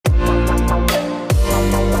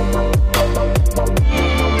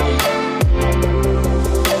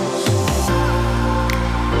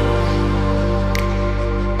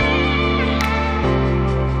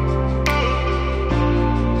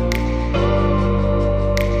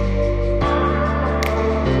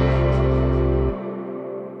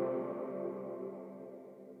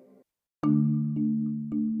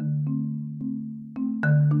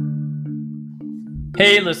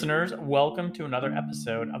Hey, listeners, welcome to another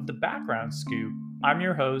episode of The Background Scoop. I'm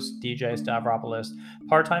your host, DJ Stavropoulos,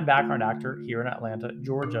 part time background actor here in Atlanta,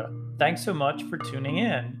 Georgia. Thanks so much for tuning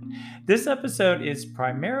in. This episode is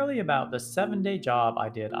primarily about the 7-day job I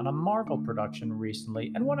did on a Marvel production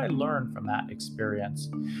recently and what I learned from that experience.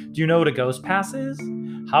 Do you know what a ghost pass is?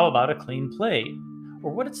 How about a clean plate?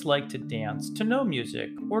 Or what it's like to dance to no music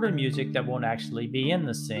or to music that won't actually be in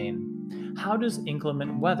the scene? How does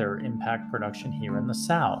inclement weather impact production here in the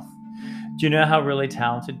South? Do you know how really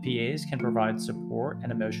talented PAs can provide support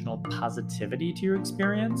and emotional positivity to your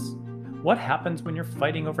experience? What happens when you're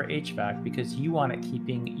fighting over HVAC because you want it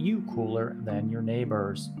keeping you cooler than your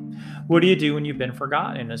neighbors? What do you do when you've been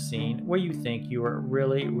forgotten in a scene where you think you are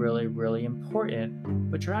really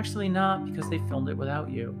important, but you're actually not because they filmed it without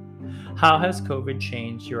you? How has COVID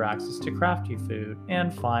changed your access to crafty food?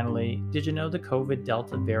 And finally, did you know the COVID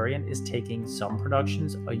Delta variant is taking some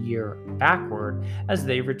productions a year backward as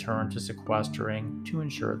they return to sequestering to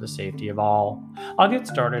ensure the safety of all? I'll get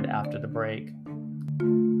started after the break.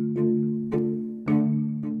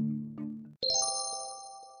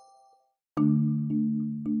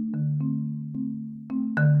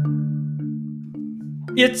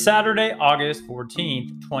 It's Saturday, August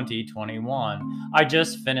 14th, 2021. I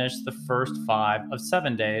just finished the first 5 of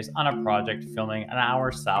 7 days on a project filming an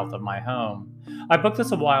hour south of my home. I booked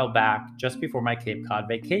this a while back, just before my Cape Cod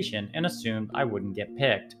vacation, and assumed I wouldn't get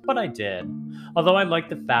picked, but I did. Although I like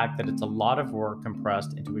the fact that it's a lot of work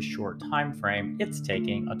compressed into a short time frame, it's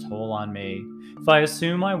taking a toll on me. If I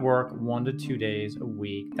assume I work 1 to 2 days a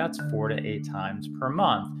week, that's 4 to 8 times per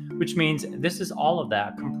month, which means this is all of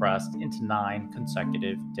that compressed into 9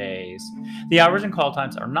 consecutive days. The hours and call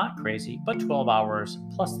times are not crazy, but 12 hours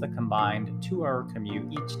plus the combined 2-hour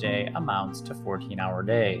commute each day amounts to 14-hour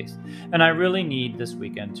days. And I really need this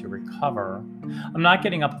weekend to recover. I'm not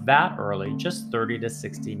getting up that early, just 30 to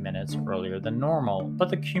 60 minutes earlier than normal, but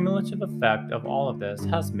the cumulative effect of all of this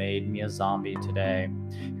has made me a zombie today.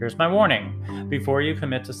 Here's my warning. Before you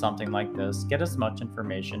commit to something like this, get as much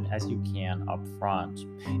information as you can up front.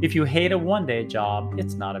 If you hate a 1-day job,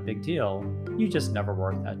 it's not a big deal. You just never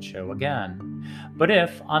work that show again. But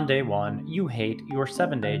if, on day 1, you hate your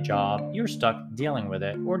 7-day job, you're stuck dealing with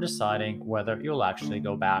it or deciding whether you'll actually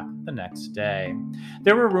go back the next day.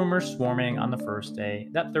 There were rumors swarming on the first day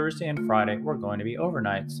that Thursday and Friday were going to be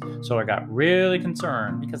overnights, so I got really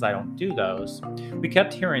concerned because I don't do those. We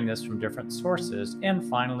kept hearing this from different sources and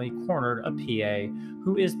finally cornered a PA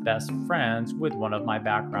who is best friends with one of my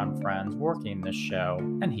background friends working this show,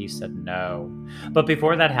 and he said no. But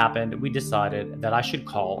before that happened, we decided that I should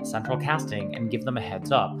call Central Casting and give them a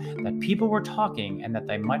heads up that people were talking and that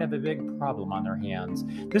they might have a big problem on their hands.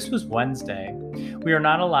 This was Wednesday. We are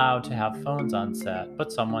not allowed to have phones on set,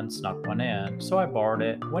 but someone snuck one in, so I borrowed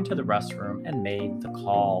it, went to the restroom, and made the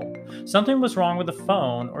call. Something was wrong with the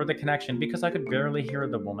phone or the connection because I could barely hear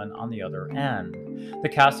the woman on the other end. The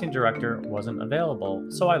casting director wasn't available,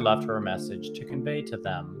 so I left her a message to convey to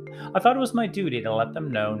them. I thought it was my duty to let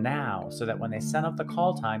them know now so that when they sent out the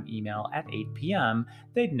call time email at 8 p.m.,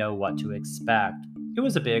 they'd know what to expect. It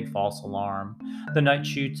was a big false alarm. The night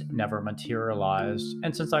shoots never materialized,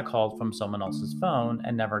 and since I called from someone else's phone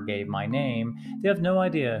and never gave my name, they have no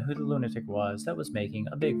idea who the lunatic was that was making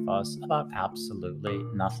a big fuss about absolutely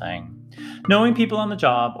nothing. Knowing people on the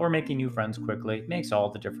job or making new friends quickly makes all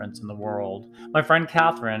the difference in the world. My friend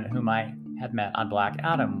Catherine, whom I had met on Black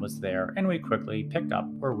Adam, was there, and we quickly picked up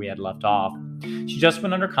where we had left off. She just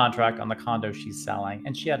went under contract on the condo she's selling,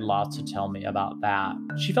 and she had lots to tell me about that.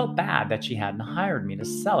 She felt bad that she hadn't hired me to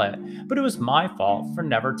sell it, but it was my fault for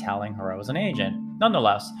never telling her I was an agent.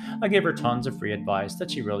 Nonetheless, I gave her tons of free advice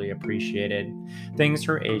that she really appreciated, things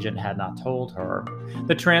her agent had not told her.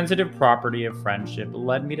 The transitive property of friendship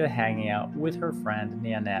led me to hanging out with her friend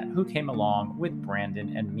Nanette, who came along with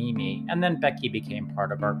Brandon and Mimi, and then Becky became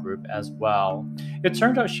part of our group as well. It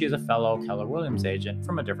turned out she is a fellow Keller Williams agent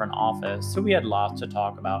from a different office, so we had lots to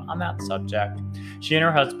talk about on that subject. She and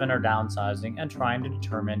her husband are downsizing and trying to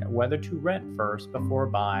determine whether to rent first before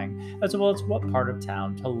buying, as well as what part of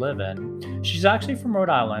town to live in. She's actually from Rhode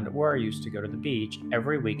Island, where I used to go to the beach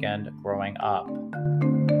every weekend growing up.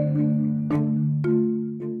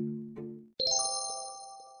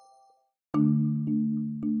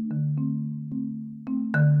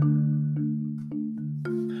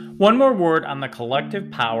 One more word on the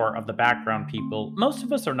collective power of the background people. Most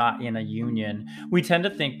of us are not in a union. We tend to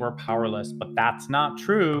think we're powerless, but that's not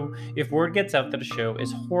true. If word gets out that a show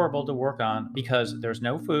is horrible to work on because there's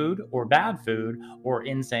no food, or bad food, or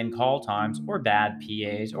insane call times, or bad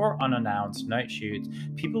PAs, or unannounced night shoots,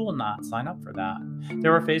 people will not sign up for that.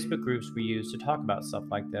 There are Facebook groups we use to talk about stuff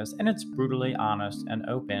like this, and it's brutally honest and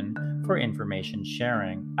open for information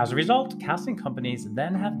sharing. As a result, casting companies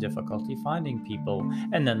then have difficulty finding people,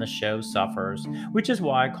 and then the show suffers, which is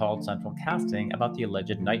why I called Central Casting about the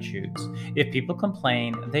alleged night shoots. If people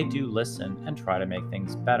complain, they do listen and try to make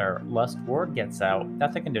things better, lest word gets out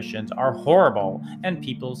that the conditions are horrible and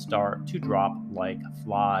people start to drop like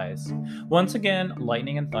flies. Once again,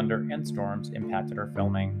 lightning and thunder and storms impacted our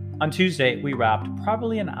filming. On Tuesday, we wrapped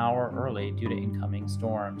probably an hour early due to incoming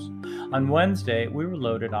storms. On Wednesday, we were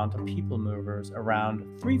loaded onto people movers around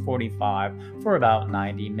 3:45 for about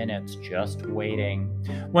 90 minutes, just waiting.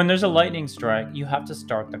 When there's a lightning strike, you have to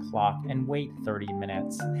start the clock and wait 30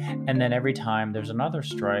 minutes. And then every time there's another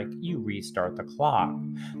strike, you restart the clock.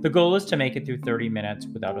 The goal is to make it through 30 minutes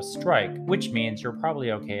without a strike, which means you're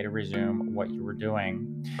probably okay to resume what you were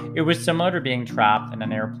doing. It was similar to being trapped in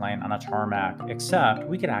an airplane on a tarmac, except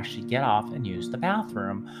we could actually get off and use the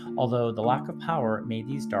bathroom, although the lack of power made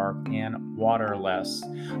these dark and waterless.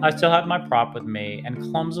 I still had my prop with me and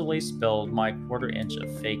clumsily spilled my quarter-inch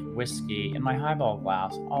of fake whiskey in my highball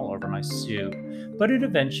glass all over my suit, but it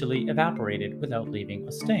eventually evaporated without leaving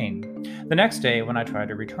a stain. The next day, when I tried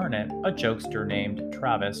to return it, a jokester named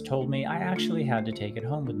Travis told me I actually had to take it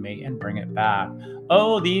home with me and bring it back.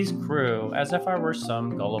 Oh, these crew, as if I were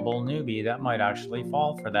some gullible newbie that might actually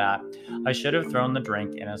fall for that. I should have thrown the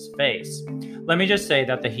drink in his face. Let me just say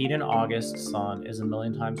that the heat in August sun is a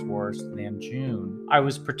million times worse than June. I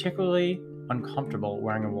was particularly uncomfortable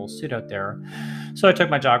wearing a wool suit out there, so I took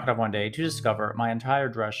my jacket off one day to discover my entire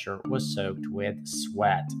dress shirt was soaked with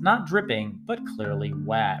sweat. Not dripping, but clearly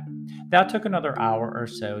wet. That took another hour or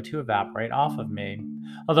so to evaporate off of me.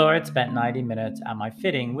 Although I had spent 90 minutes at my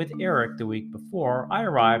fitting with Eric the week before, I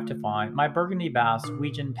arrived to find my burgundy bass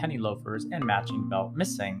Norwegian penny loafers and matching belt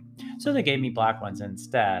missing, so they gave me black ones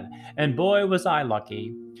instead, and boy was I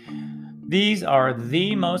lucky. These are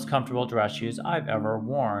the most comfortable dress shoes I've ever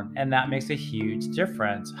worn, and that makes a huge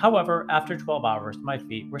difference. However, after 12 hours, my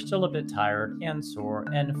feet were still a bit tired and sore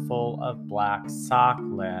and full of black sock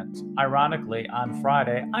lint. Ironically, on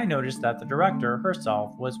Friday, I noticed that the director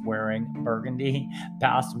herself was wearing burgundy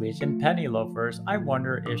Basswich and penny loafers. I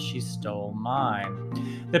wonder if she stole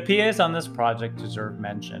mine. The PAs on this project deserve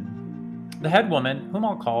mention. The head woman, whom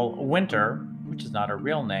I'll call Winter, which is not her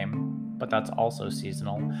real name, but that's also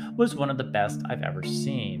seasonal, was one of the best I've ever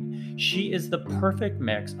seen. She is the perfect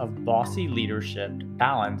mix of bossy leadership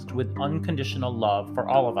balanced with unconditional love for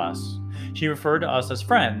all of us. She referred to us as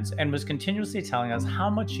friends and was continuously telling us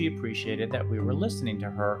how much she appreciated that we were listening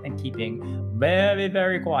to her and keeping very,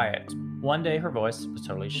 very quiet. One day her voice was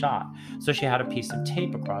totally shot, so she had a piece of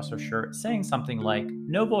tape across her shirt saying something like,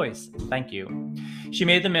 "No voice, thank you." She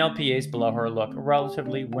made the male PAs below her look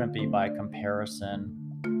relatively wimpy by comparison.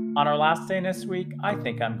 On our last day this week, I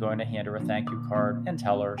think I'm going to hand her a thank you card and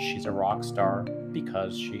tell her she's a rock star,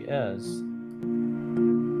 because she is.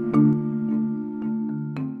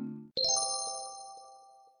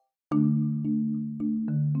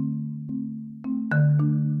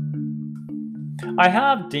 I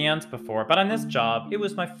have danced before, but on this job, it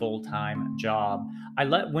was my full-time job. I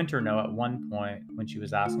let Winter know at one point when she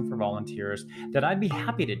was asking for volunteers that I'd be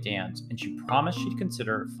happy to dance, and she promised she'd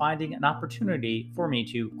consider finding an opportunity for me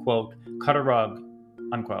to, quote, cut a rug,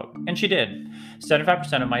 unquote. And she did.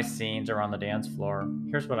 75% of my scenes are on the dance floor.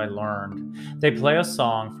 Here's what I learned. They play a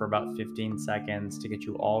song for about 15 seconds to get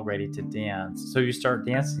you all ready to dance. So you start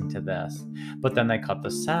dancing to this, but then they cut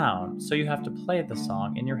the sound. So you have to play the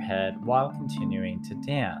song in your head while continuing to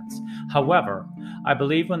dance. However, I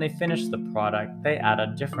believe when they finish the product, they add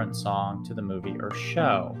a different song to the movie or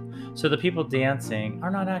show. So the people dancing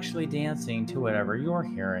are not actually dancing to whatever you're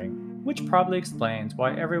hearing, which probably explains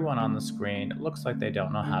why everyone on the screen looks like they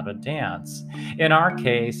don't know how to dance. In our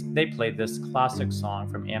case, they played this classic song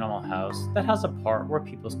from Animal House that has a part where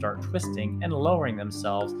people start twisting and lowering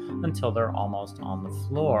themselves until they're almost on the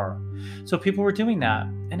floor. So people were doing that,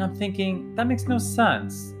 and I'm thinking, that makes no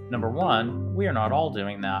sense. Number one, we are not all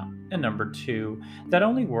doing that. And number two, that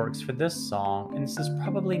only works for this song, and this is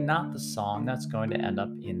probably not the song that's going to end up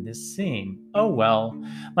in this scene. Oh well.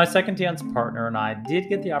 My second dance partner and I did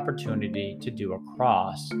get the opportunity to do a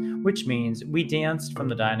cross, which means we danced from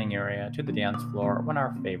the dining area to the dance floor when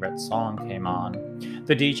our favorite song came on.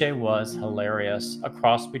 The DJ was hilarious, a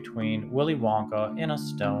cross between Willy Wonka and a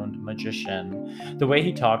stoned magician. The way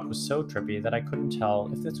he talked was so trippy that I couldn't tell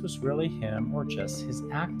if this was really him or just his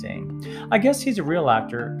acting. I guess he's a real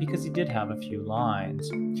actor because he did have a few lines.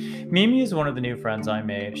 Mimi is one of the new friends I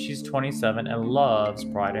made. She's 27 and loves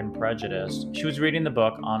Pride and Prejudice. She was reading the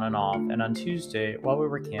book on and off, and on Tuesday, while we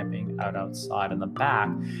were camping outside in the back,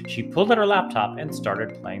 she pulled out her laptop and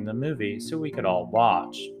started playing the movie so we could all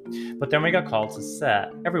watch. But then we got called to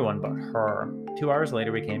set, everyone but her. 2 hours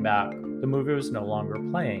later, we came back. The movie was no longer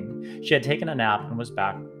playing. She had taken a nap and was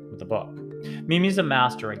back with the book. Mimi's a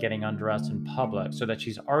master at getting undressed in public so that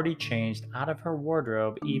she's already changed out of her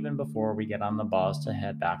wardrobe even before we get on the bus to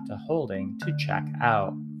head back to Holding to check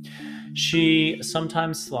out. She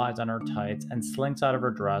sometimes slides on her tights and slinks out of her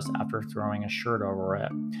dress after throwing a shirt over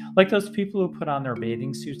it. Like those people who put on their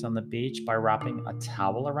bathing suits on the beach by wrapping a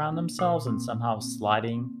towel around themselves and somehow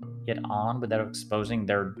sliding it on without exposing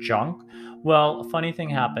their junk. Well, a funny thing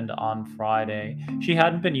happened on Friday. She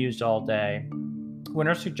hadn't been used all day.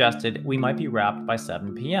 Winter suggested we might be wrapped by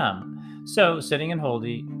 7 p.m. So, sitting in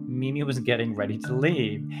Holding, Mimi was getting ready to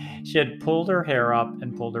leave. She had pulled her hair up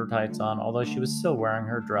and pulled her tights on, although she was still wearing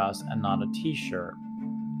her dress and not a t-shirt.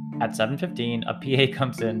 At 7:15, a PA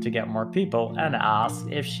comes in to get more people and asks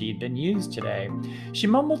if she'd been used today. She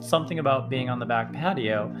mumbled something about being on the back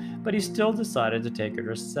patio, but he still decided to take her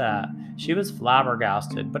to set. She was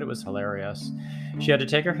flabbergasted, but it was hilarious. She had to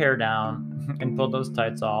take her hair down and pull those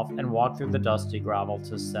tights off and walk through the dusty gravel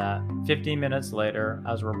to set. 15 minutes later,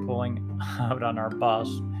 as we're pulling out on our bus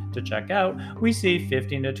to check out, we see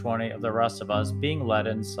 15 to 20 of the rest of us being led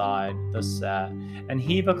inside the set and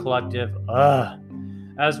heave a collective ugh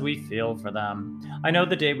as we feel for them. I know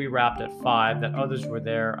the day we wrapped at 5 that others were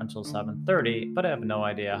there until 7:30, but I have no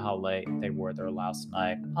idea how late they were there last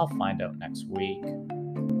night. I'll find out next week.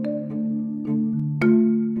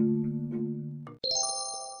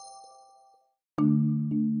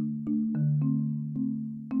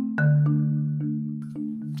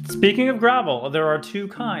 Speaking of gravel, there are two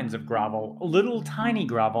kinds of gravel. Little tiny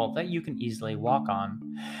gravel that you can easily walk on,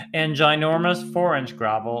 and ginormous 4-inch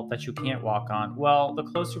gravel that you can't walk on. Well, the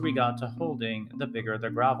closer we got to Holding, the bigger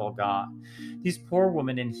the gravel got. These poor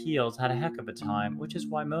women in heels had a heck of a time, which is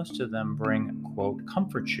why most of them bring, quote,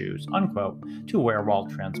 comfort shoes, unquote, to wear while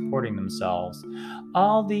transporting themselves.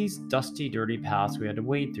 All these dusty, dirty paths we had to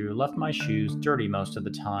wade through left my shoes dirty most of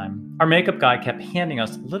the time. Our makeup guy kept handing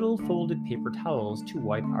us little folded paper towels to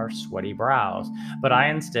wipe our sweaty brows, but I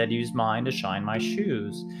instead used mine to shine my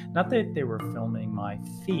shoes. Not that they were filming my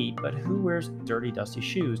feet, but who wears dirty, dusty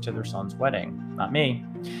shoes to their son's wedding? Not me.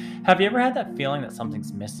 Have you ever had that feeling that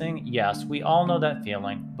something's missing? Yes, we all know that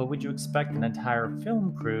feeling, but would you expect an entire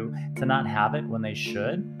film crew to not have it when they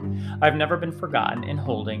should? I've never been forgotten in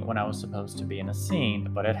Holding when I was supposed to be in a scene,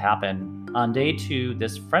 but it happened. On day 2,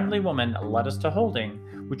 this friendly woman led us to Holding,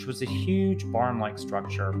 which was a huge barn-like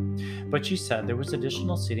structure, but she said there was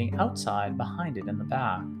additional seating outside behind it in the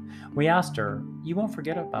back. We asked her, "You won't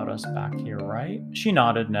forget about us back here, right?" She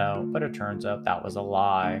nodded no, but it turns out that was a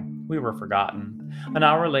lie. We were forgotten. An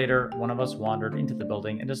hour later, one of us wandered into the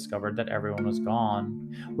building and discovered that everyone was gone.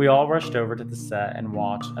 We all rushed over to the set and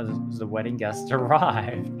watched as the wedding guests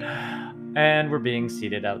arrived and were being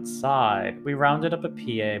seated outside. We rounded up a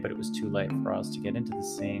PA, but it was too late for us to get into the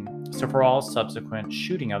scene. So for all subsequent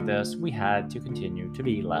shooting of this, we had to continue to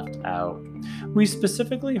be left out. We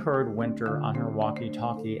specifically heard Winter on her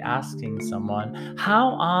walkie-talkie asking someone,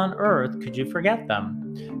 "How on earth could you forget them?"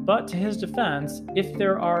 But to his defense, if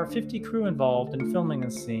there are 50 crew involved in filming a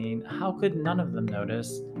scene, how could none of them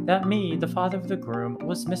notice that me, the father of the groom,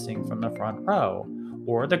 was missing from the front row?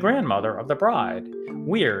 Or the grandmother of the bride?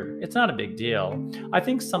 Weird. It's not a big deal. I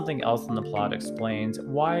think something else in the plot explains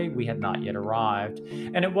why we had not yet arrived,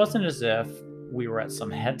 and it wasn't as if we were at some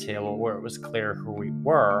head table where it was clear who we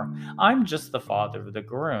were. I'm just the father of the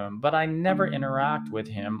groom, but I never interact with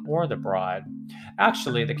him or the bride.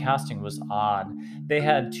 Actually, the casting was odd. They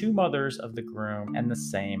had 2 mothers of the groom and the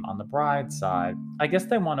same on the bride's side. I guess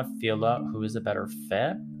they want to feel out who is a better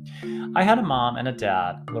fit. I had a mom and a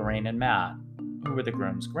dad, Lorraine and Matt, who were the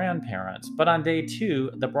groom's grandparents, but on day 2,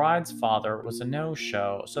 the bride's father was a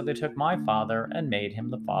no-show, so they took my father and made him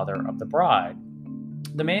the father of the bride.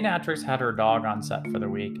 The main actress had her dog on set for the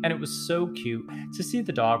week, and it was so cute to see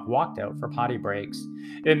the dog walked out for potty breaks.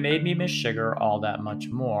 It made me miss Sugar all that much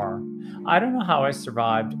more. I don't know how I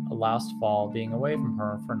survived last fall being away from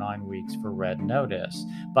her for 9 weeks for Red Notice.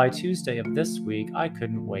 By Tuesday of this week, I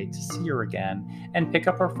couldn't wait to see her again and pick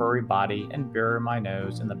up her furry body and bury my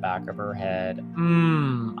nose in the back of her head.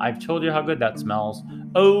 I've told you how good that smells.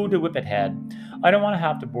 Oh, the whippet head. I don't want to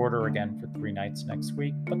have to board her again for 3 nights next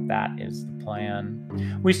week, but that is the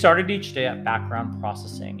plan. We started each day at background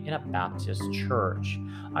processing in a Baptist church.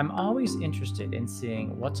 I'm always interested in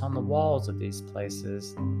seeing what's on the walls of these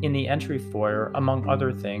places. In the entry foyer, among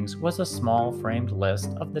other things, was a small framed list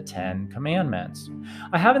of the 10 Commandments.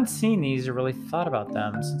 I haven't seen these or really thought about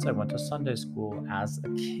them since I went to Sunday school as a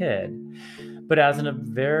kid. But as a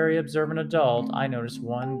very observant adult, I noticed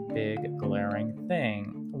one big glaring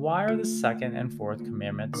thing. Why are the second and fourth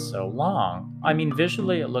commandments so long? I mean,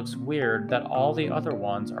 visually it looks weird that all the other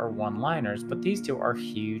ones are one-liners, but these two are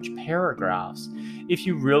huge paragraphs. If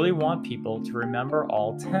you really want people to remember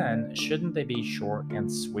all 10, shouldn't they be short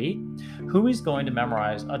and sweet? Who is going to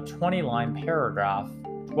memorize a 20-line paragraph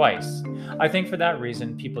twice? I think for that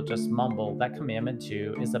reason, people just mumble that Commandment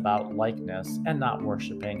 2 is about likeness and not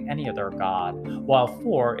worshiping any other God, while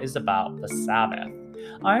 4 is about the Sabbath.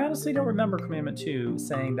 I honestly don't remember Commandment 2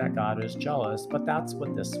 saying that God is jealous, but that's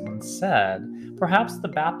what this one said. Perhaps the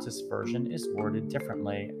Baptist version is worded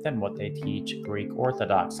differently than what they teach Greek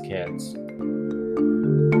Orthodox kids.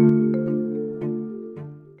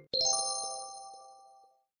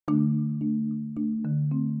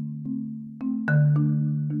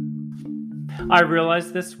 I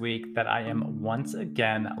realized this week that I am once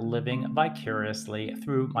again living vicariously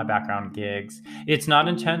through my background gigs. It's not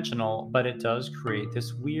intentional, but it does create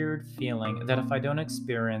this weird feeling that if I don't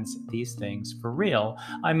experience these things for real,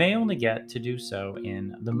 I may only get to do so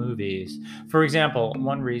in the movies. For example,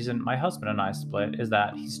 one reason my husband and I split is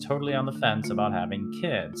that he's totally on the fence about having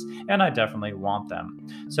kids, and I definitely want them.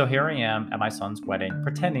 So here I am at my son's wedding,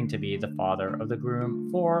 pretending to be the father of the groom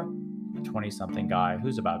for a 20-something guy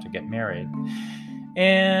who's about to get married.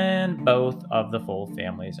 And both of the full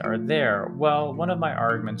families are there. Well, one of my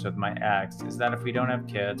arguments with my ex is that if we don't have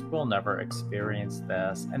kids, we'll never experience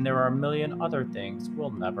this, and there are a million other things we'll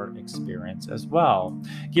never experience as well.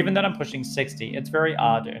 Given that I'm pushing 60, it's very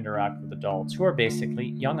odd to interact with adults who are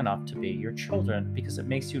basically young enough to be your children, because it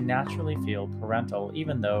makes you naturally feel parental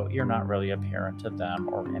even though you're not really a parent to them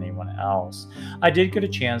or anyone else. I did get a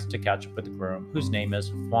chance to catch up with the groom, whose name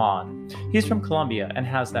is Juan. He's from Colombia and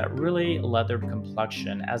has that really leathered complexion,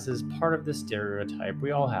 as is part of the stereotype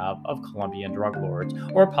we all have of Colombian drug lords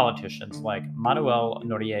or politicians like Manuel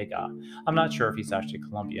Noriega. I'm not sure if he's actually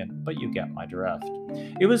Colombian, but you get my drift.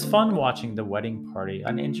 It was fun watching the wedding party,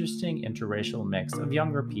 an interesting interracial mix of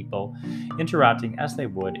younger people interacting as they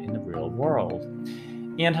would in the real world,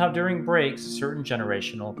 and how during breaks certain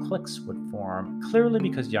generational cliques would form, clearly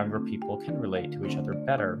because younger people can relate to each other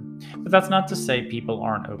better. But that's not to say people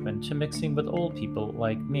aren't open to mixing with old people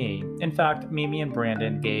like me. In fact, Mimi and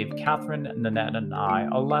Brandon gave Catherine, Nanette, and I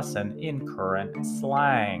a lesson in current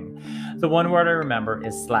slang. The one word I remember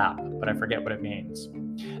is slap, but I forget what it means.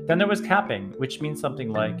 Then there was capping, which means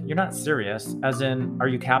something like, you're not serious, as in, are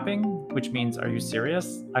you capping? Which means, are you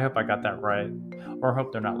serious? I hope I got that right. Or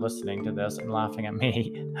hope they're not listening to this and laughing at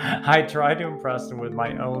me. I tried to impress them with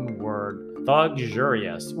my own word,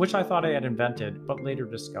 luxurious, which I thought I had invented, but later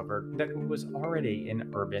discovered that it was already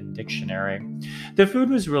in Urban Dictionary. The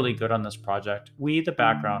food was really good on this project. We, the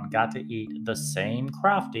background, got to eat the same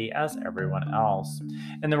crafty as everyone else.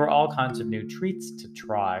 And there were all kinds of new treats to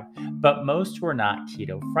try, but most were not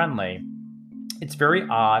keto friendly. It's very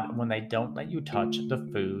odd when they don't let you touch the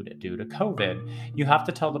food due to COVID. You have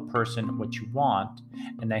to tell the person what you want,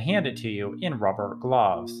 and they hand it to you in rubber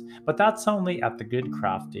gloves. But that's only at the good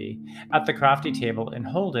crafty. At the crafty table in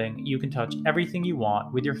holding, you can touch everything you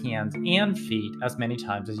want with your hands and feet as many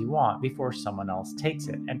times as you want before someone else takes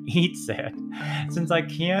it and eats it. Since I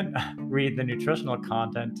can't read the nutritional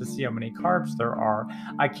content to see how many carbs there are,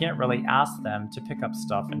 I can't really ask them to pick up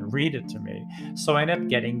stuff and read it to me. So I end up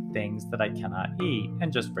getting things that I cannot eat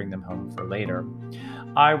and just bring them home for later.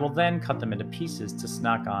 I will then cut them into pieces to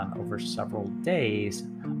snack on over several days,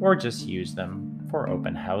 or just use them for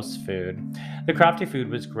open house food. The crafty food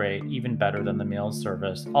was great, even better than the meal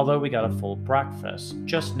service, although we got a full breakfast,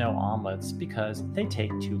 just no omelets because they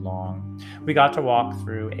take too long. We got to walk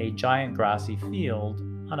through a giant grassy field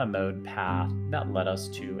on a mowed path that led us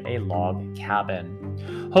to a log cabin.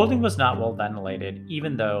 Holding was not well ventilated,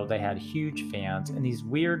 even though they had huge fans and these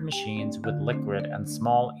weird machines with liquid and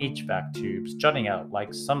small HVAC tubes jutting out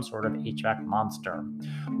like some sort of HVAC monster.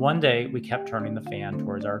 One day, we kept turning the fan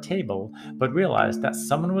towards our table, but realized that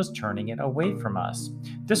someone was turning it away from us.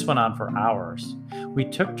 This went on for hours. We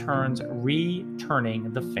took turns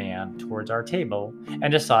re-turning the fan towards our table and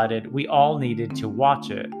decided we all needed to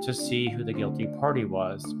watch it to see who the guilty party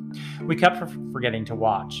was. We kept forgetting to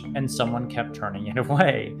watch, and someone kept turning it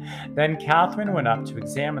away. Then Catherine went up to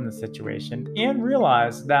examine the situation and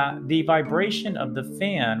realized that the vibration of the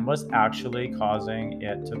fan was actually causing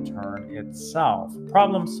it to turn itself.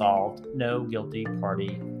 Problem solved. No guilty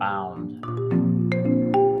party found.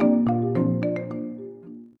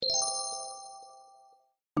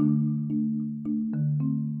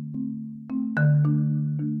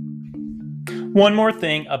 One more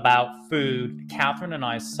thing about food. Catherine and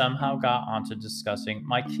I somehow got onto discussing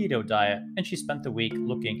my keto diet, and she spent the week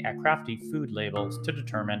looking at crafty food labels to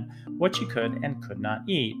determine what she could and could not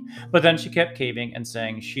eat. But then she kept caving and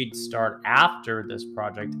saying she'd start after this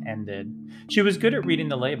project ended. She was good at reading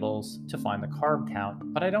the labels to find the carb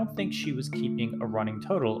count, but I don't think she was keeping a running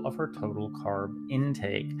total of her total carb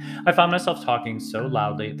intake. I found myself talking so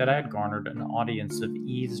loudly that I had garnered an audience of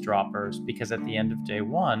eavesdroppers because at the end of day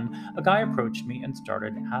one, a guy approached me and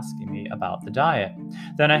started asking me about the diet.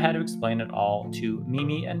 Then I had to explain it all to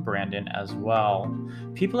Mimi and Brandon as well.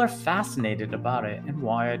 People are fascinated about it and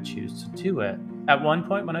why I choose to do it. At one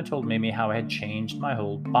point, when I told Mimi how I had changed my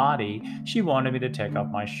whole body, she wanted me to take off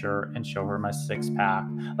my shirt and show her my six-pack.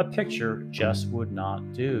 A picture just would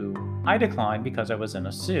not do. I declined because I was in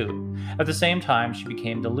a suit. At the same time, she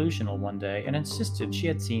became delusional one day and insisted she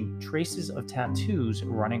had seen traces of tattoos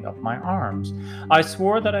running up my arms. I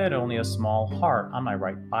swore that I had only a small heart on my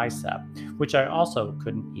right bicep, which I also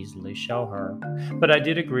couldn't easily show her. But I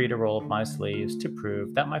did agree to roll up my sleeves to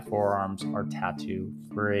prove that my forearms are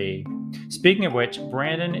tattoo-free. Speaking of which,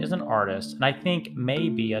 Brandon is an artist, and I think may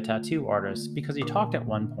be a tattoo artist because he talked at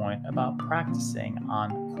one point about practicing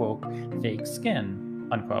on, quote, fake skin,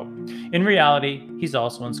 unquote. In reality, he's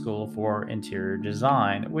also in school for interior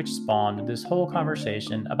design, which spawned this whole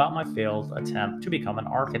conversation about my failed attempt to become an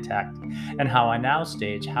architect and how I now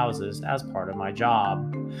stage houses as part of my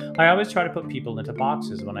job. I always try to put people into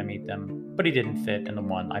boxes when I meet them, but he didn't fit in the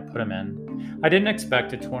one I put him in. I didn't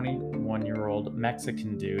expect a 21-year-old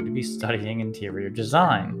Mexican dude to be studying interior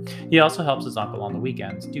design. He also helps his uncle on the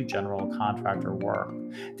weekends do general contractor work.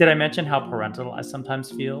 Did I mention how parental I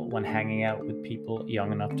sometimes feel when hanging out with people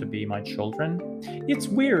young enough to be my children? It's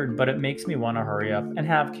weird, but it makes me want to hurry up and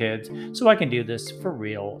have kids so I can do this for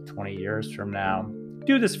real 20 years from now.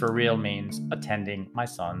 Do this for real means attending my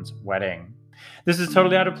son's wedding. This is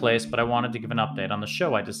totally out of place, but I wanted to give an update on the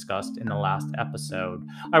show I discussed in the last episode.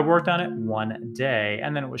 I worked on it one day,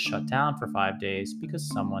 and then it was shut down for 5 days because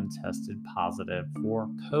someone tested positive for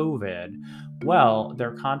COVID. Well,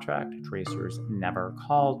 their contract tracers never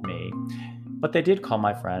called me, but they did call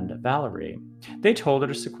my friend Valerie. They told her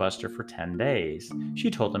to sequester for 10 days.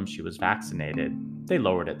 She told them she was vaccinated. They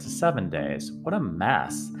lowered it to 7 days. What a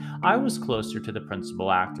mess. I was closer to the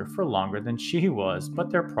principal actor for longer than she was,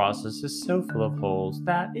 but their process is so full of holes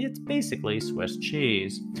that it's basically Swiss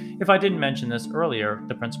cheese. If I didn't mention this earlier,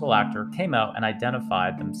 the principal actor came out and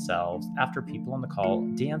identified themselves after people on the call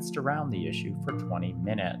danced around the issue for 20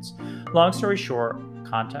 minutes. Long story short,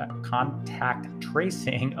 contact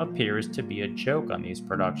tracing appears to be a joke on these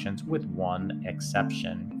productions with one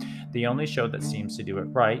exception. The only show that seems to do it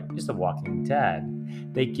right is The Walking Dead.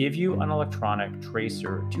 They give you an electronic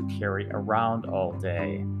tracer to carry around all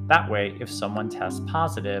day. That way, if someone tests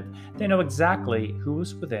positive, they know exactly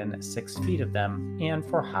who's within 6 feet of them and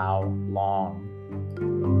for how long.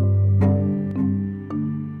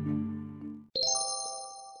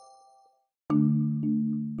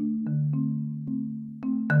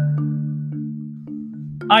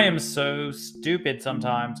 I am so stupid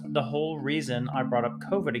sometimes. The whole reason I brought up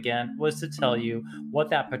COVID again was to tell you what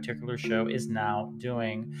that particular show is now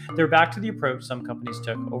doing. They're back to the approach some companies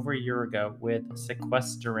took over a year ago with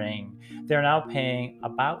sequestering. They're now paying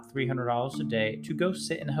about $300 a day to go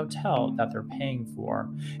sit in a hotel that they're paying for.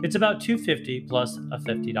 It's about $250 plus a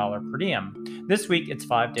 $50 per diem. This week it's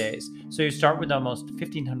 5 days, so you start with almost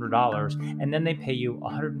 $1,500 and then they pay you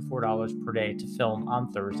 $104 per day to film on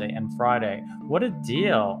Thursday and Friday. What a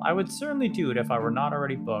deal! I would certainly do it if I were not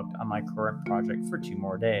already booked on my current project for 2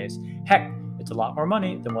 more days. Heck, it's a lot more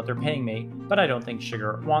money than what they're paying me, but I don't think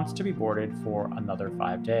Sugar wants to be boarded for another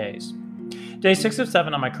 5 days. Day 6 of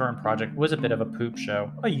 7 on my current project was a bit of a poop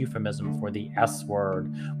show, a euphemism for the S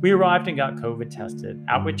word. We arrived and got COVID tested,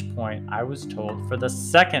 at which point I was told for the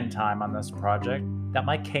second time on this project that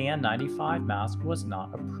my KN95 mask was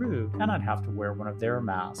not approved and I'd have to wear one of their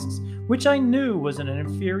masks, which I knew was an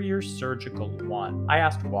inferior surgical one. I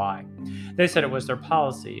asked why. They said it was their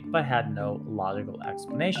policy, but had no logical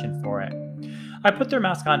explanation for it. I put their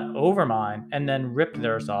mask on over mine and then ripped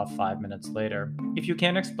theirs off 5 minutes later. If you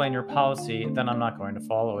can't explain your policy, then I'm not going to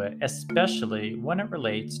follow it, especially when it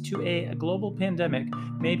relates to a global pandemic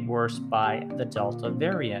made worse by the Delta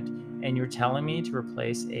variant. And you're telling me to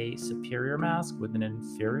replace a superior mask with an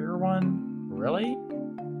inferior one? Really?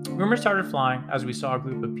 Rumors started flying as we saw a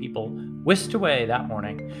group of people whisked away that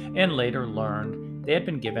morning and later learned they had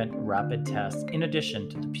been given rapid tests in addition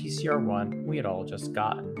to the PCR one we had all just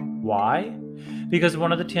gotten. Why? Because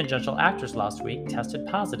one of the tangential actors last week tested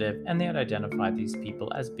positive and they had identified these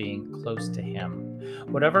people as being close to him.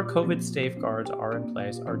 Whatever COVID safeguards are in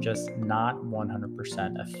place are just not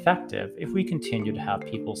 100% effective if we continue to have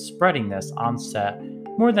people spreading this on set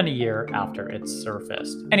more than a year after it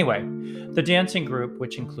surfaced. Anyway, the dancing group,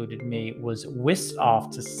 which included me, was whisked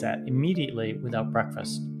off to set immediately without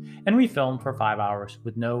breakfast. And we filmed for 5 hours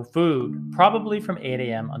with no food, probably from 8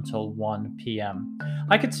 a.m. until 1 p.m.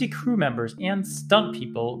 I could see crew members and stunt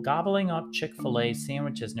people gobbling up Chick-fil-A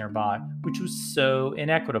sandwiches nearby, which was so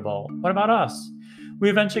inequitable. What about us?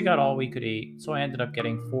 We eventually got all we could eat, so I ended up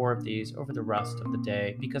getting 4 of these over the rest of the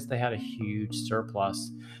day because they had a huge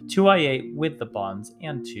surplus. 2 I ate with the buns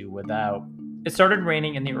and 2 without. It started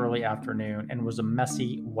raining in the early afternoon and was a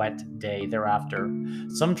messy, wet day thereafter.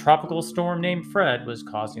 Some tropical storm named Fred was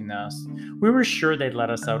causing this. We were sure they'd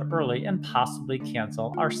let us out early and possibly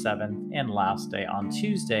cancel our 7th and last day on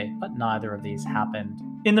Tuesday, but neither of these happened.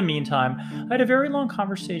 In the meantime, I had a very long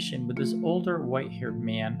conversation with this older white-haired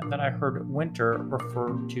man that I heard Winter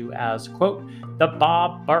refer to as, quote, the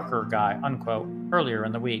Bob Barker guy, unquote, earlier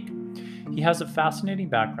in the week. He has a fascinating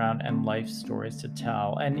background and life stories to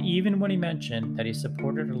tell, and even when he mentioned that he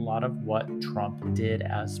supported a lot of what Trump did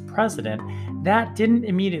as president, that didn't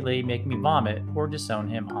immediately make me vomit or disown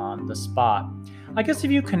him on the spot. I guess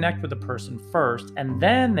if you connect with a person first and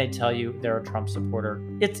then they tell you they're a Trump supporter,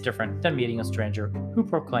 it's different than meeting a stranger who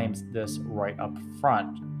proclaims this right up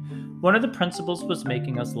front. One of the principals was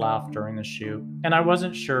making us laugh during the shoot, and I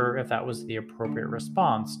wasn't sure if that was the appropriate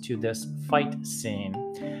response to this fight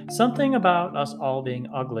scene. Something about us all being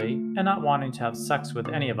ugly and not wanting to have sex with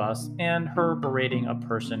any of us, and her berating a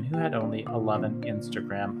person who had only 11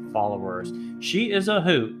 Instagram followers. She is a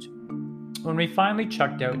hoot. When we finally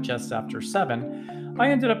checked out just after 7, I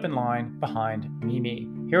ended up in line behind Mimi.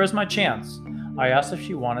 Here was my chance. I asked if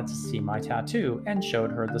she wanted to see my tattoo and showed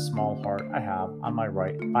her the small heart I have on my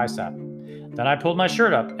right bicep. Then I pulled my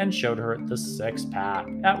shirt up and showed her the 6-pack,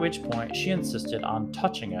 at which point she insisted on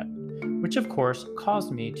touching it, which of course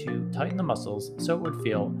caused me to tighten the muscles so it would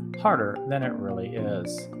feel harder than it really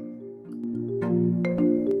is.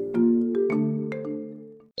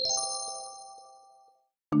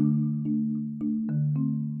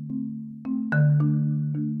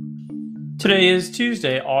 Today is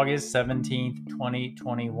Tuesday, August 17th,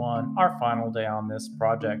 2021, our final day on this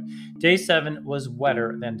project. Day 7 was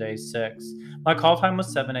wetter than day 6. My call time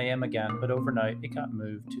was 7 a.m. again, but overnight it got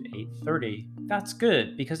moved to 8:30. That's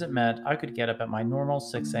good because it meant I could get up at my normal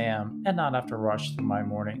 6 a.m. and not have to rush through my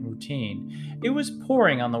morning routine. It was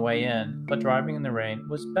pouring on the way in, but driving in the rain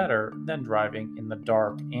was better than driving in the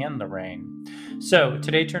dark and the rain. So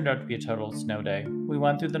today turned out to be a total snow day. We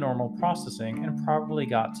went through the normal processing and probably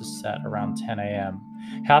got to set around 10 a.m.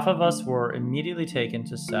 Half of us were immediately taken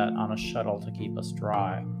to set on a shuttle to keep us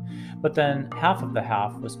dry. But then half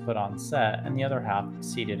was put on set and the other half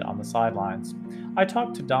seated on the sidelines. I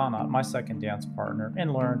talked to Donna, my second dance partner,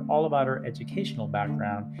 and learned all about her educational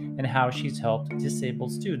background and how she's helped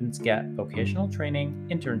disabled students get vocational training,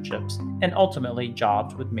 internships, and ultimately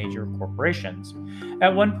jobs with major corporations.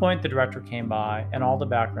 At one point, the director came by, and all the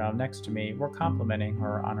background next to me were complimenting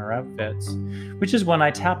her on her outfits, which is when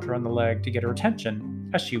I tapped her on the leg to get her attention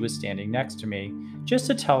as she was standing next to me, just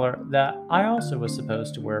to tell her that I also was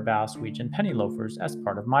supposed to wear Bass-Weege penny loafers as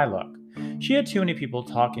part of my look. She had too many people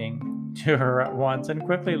talking to her at once and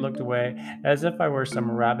quickly looked away as if I were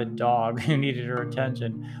some rabid dog who needed her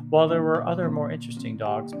attention, while there were other more interesting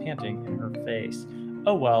dogs panting in her face.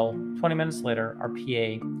 Oh well, 20 minutes later, our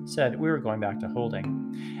PA said we were going back to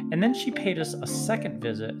holding. And then she paid us a second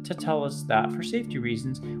visit to tell us that for safety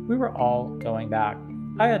reasons, we were all going back.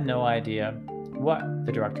 I had no idea what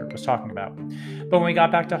the director was talking about. But when we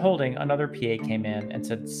got back to holding, another PA came in and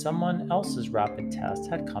said someone else's rapid test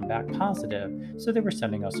had come back positive, so they were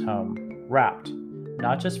sending us home, wrapped.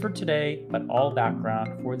 Not just for today, but all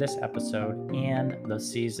background for this episode and the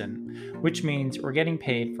season, which means we're getting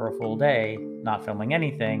paid for a full day, not filming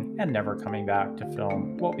anything, and never coming back to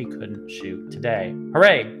film what we couldn't shoot today.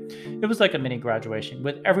 Hooray! It was like a mini graduation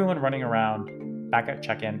with everyone running around back at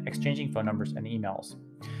check-in, exchanging phone numbers and emails.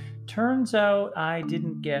 Turns out I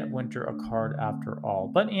didn't get Winter a card after all,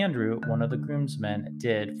 but Andrew, one of the groomsmen,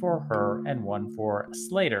 did for her and one for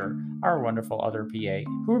Slater, our wonderful other PA,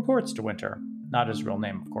 who reports to Winter. Not his real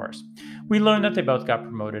name, of course. We learned that they both got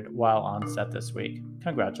promoted while on set this week.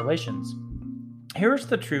 Congratulations. Here's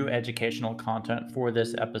the true educational content for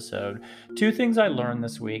this episode. 2 things I learned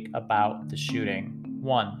this week about the shooting.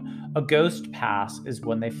 1. A ghost pass is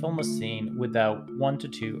when they film a scene without 1 to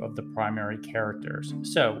 2 of the primary characters.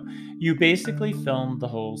 So, you basically film the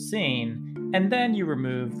whole scene, and then you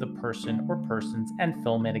remove the person or persons and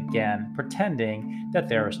film it again, pretending that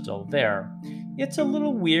they're still there. It's a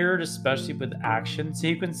little weird, especially with action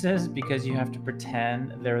sequences, because you have to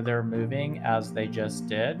pretend they're there moving as they just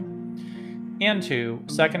did. And 2,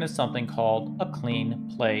 second is something called a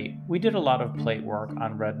clean plate. We did a lot of plate work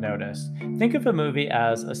on Red Notice. Think of a movie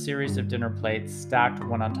as a series of dinner plates stacked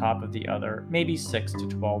one on top of the other, maybe 6 to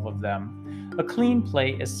 12 of them. A clean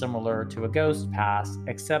plate is similar to a ghost pass,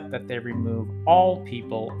 except that they remove all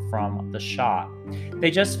people from the shot.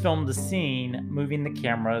 They just film the scene, moving the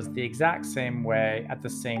cameras the exact same way at the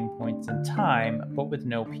same points in time, but with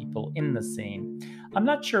no people in the scene. I'm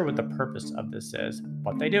not sure what the purpose of this is,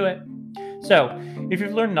 but they do it. So, if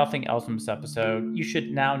you've learned nothing else from this episode, you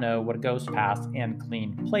should now know what a ghost pass and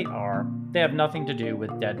clean plate are. They have nothing to do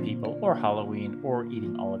with dead people or Halloween or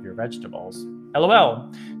eating all of your vegetables.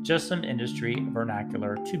 LOL, just some industry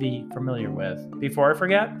vernacular to be familiar with. Before I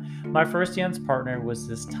forget, my first dance partner was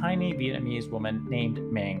this tiny Vietnamese woman named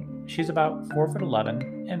Ming. She's about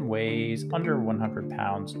 4'11" and weighs under 100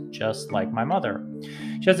 pounds, just like my mother.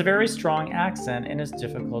 She has a very strong accent and is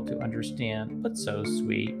difficult to understand, but so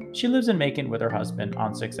sweet. She lives in Macon with her husband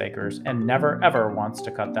on 6 acres and never ever wants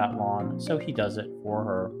to cut that lawn, so he does it for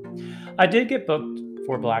her. I did get booked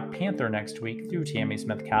for Black Panther next week through Tammy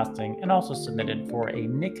Smith Casting and also submitted for a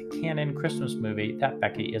Nick Cannon Christmas movie that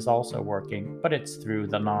Becky is also working, but it's through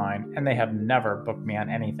the 9 and they have never booked me on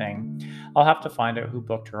anything. I'll have to find out who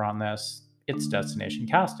booked her on this. It's Destination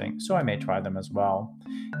Casting, so I may try them as well.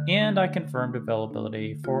 And I confirmed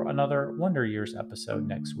availability for another Wonder Years episode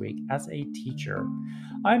next week as a teacher.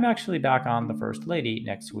 I'm actually back on The First Lady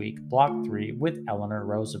next week, Block 3 with Eleanor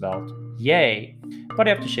Roosevelt. Yay! But I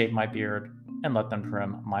have to shave my beard and let them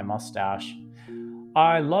trim my mustache.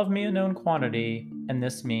 I love me a known quantity, and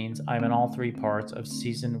this means I'm in all 3 parts of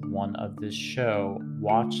season 1 of this show.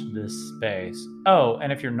 Watch this space. Oh,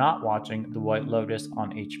 and if you're not watching The White Lotus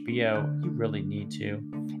on HBO, you really need to.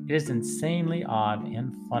 It is insanely odd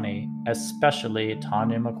and funny, especially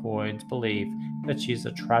Tanya McCoy's belief that she's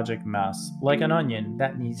a tragic mess, like an onion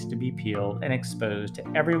that needs to be peeled and exposed to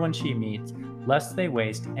everyone she meets, lest they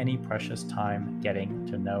waste any precious time getting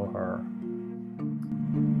to know her.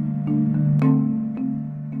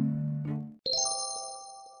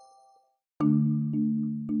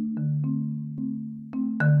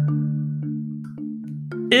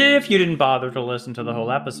 If you didn't bother to listen to the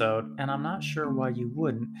whole episode, and I'm not sure why you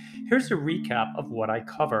wouldn't, here's a recap of what I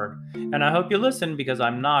covered. And I hope you listen because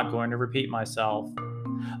I'm not going to repeat myself.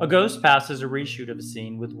 A ghost pass is a reshoot of a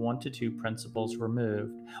scene with 1 to 2 principals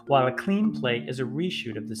removed, while a clean plate is a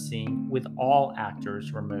reshoot of the scene with all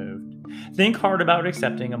actors removed. Think hard about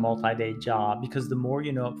accepting a multi-day job because the more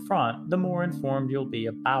you know up front, the more informed you'll be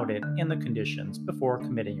about it and the conditions before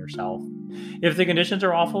committing yourself. If the conditions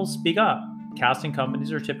are awful, speak up. Casting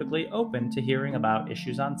companies are typically open to hearing about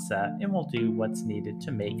issues on set and will do what's needed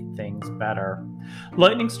to make things better.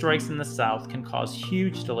 Lightning strikes in the south can cause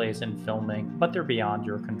huge delays in filming, but they're beyond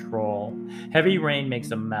your control. Heavy rain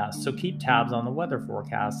makes a mess, so keep tabs on the weather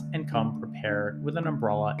forecast and come prepared with an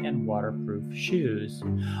umbrella and waterproof shoes.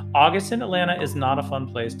 August in Atlanta is not a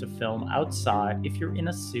fun place to film outside if you're in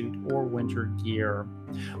a suit or winter gear.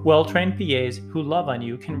 Well-trained PAs who love on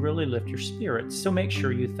you can really lift your spirits, so make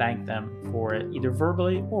sure you thank them for it, either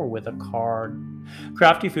verbally or with a card.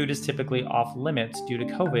 Crafty food is typically off limits due to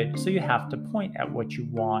COVID, so you have to point at what you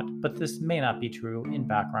want, but this may not be true in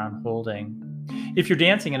background holding. If you're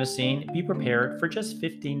dancing in a scene, be prepared for just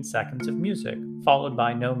 15 seconds of music, followed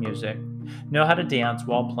by no music. Know how to dance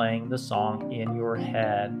while playing the song in your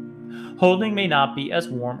head. Holding may not be as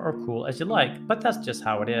warm or cool as you like, but that's just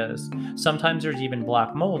how it is. Sometimes there's even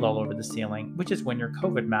black mold all over the ceiling, which is when your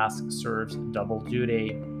COVID mask serves double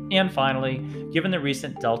duty. And finally, given the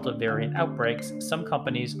recent Delta variant outbreaks, some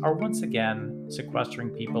companies are once again sequestering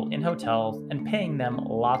people in hotels and paying them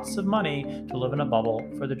lots of money to live in a bubble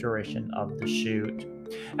for the duration of the shoot.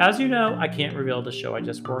 As you know, I can't reveal the show I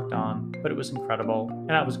just worked on, but it was incredible,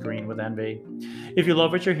 and I was green with envy. If you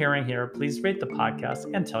love what you're hearing here, please rate the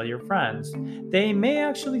podcast and tell your friends. They may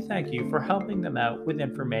actually thank you for helping them out with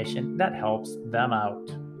information that helps them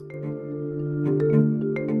out.